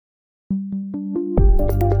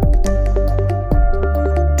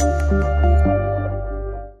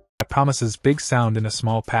That promises big sound in a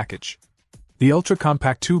small package. The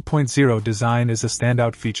ultra-compact 2.0 design is a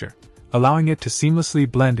standout feature, allowing it to seamlessly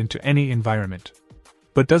blend into any environment.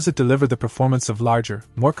 But does it deliver the performance of larger,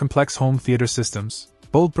 more complex home theater systems?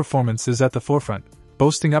 Bold performance is at the forefront,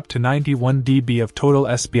 boasting up to 91 dB of total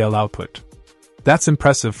SBL output. That's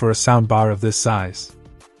impressive for a soundbar of this size.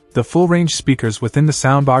 The full-range speakers within the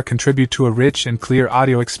soundbar contribute to a rich and clear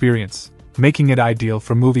audio experience, making it ideal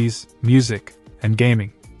for movies, music, and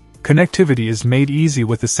gaming. Connectivity is made easy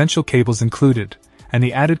with essential cables included, and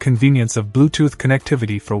the added convenience of Bluetooth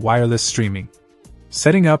connectivity for wireless streaming.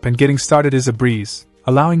 Setting up and getting started is a breeze,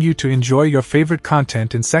 allowing you to enjoy your favorite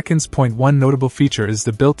content in seconds. One notable feature is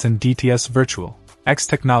the built-in DTS Virtual X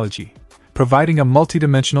technology, providing a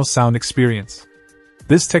multidimensional sound experience.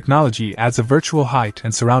 This technology adds a virtual height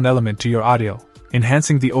and surround element to your audio,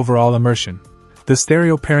 enhancing the overall immersion. The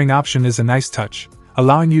stereo pairing option is a nice touch,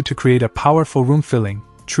 allowing you to create a powerful room-filling,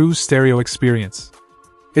 true stereo experience.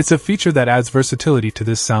 It's a feature that adds versatility to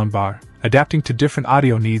this soundbar, adapting to different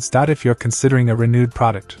audio needs. If you're considering a renewed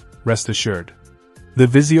product, rest assured. The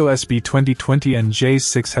VIZIO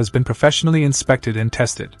SB2020n-J6 has been professionally inspected and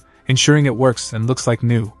tested, ensuring it works and looks like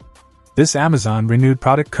new. This Amazon renewed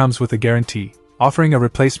product comes with a guarantee, offering a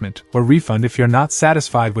replacement or refund if you're not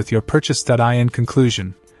satisfied with your purchase. In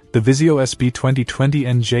conclusion, the VIZIO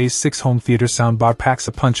SB2020n-J6 home theater soundbar packs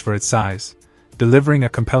a punch for its size, delivering a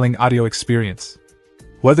compelling audio experience.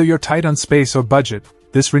 Whether you're tight on space or budget,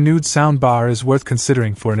 this renewed soundbar is worth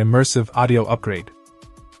considering for an immersive audio upgrade.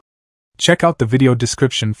 Check out the video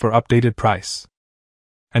description for updated price.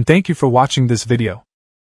 And thank you for watching this video.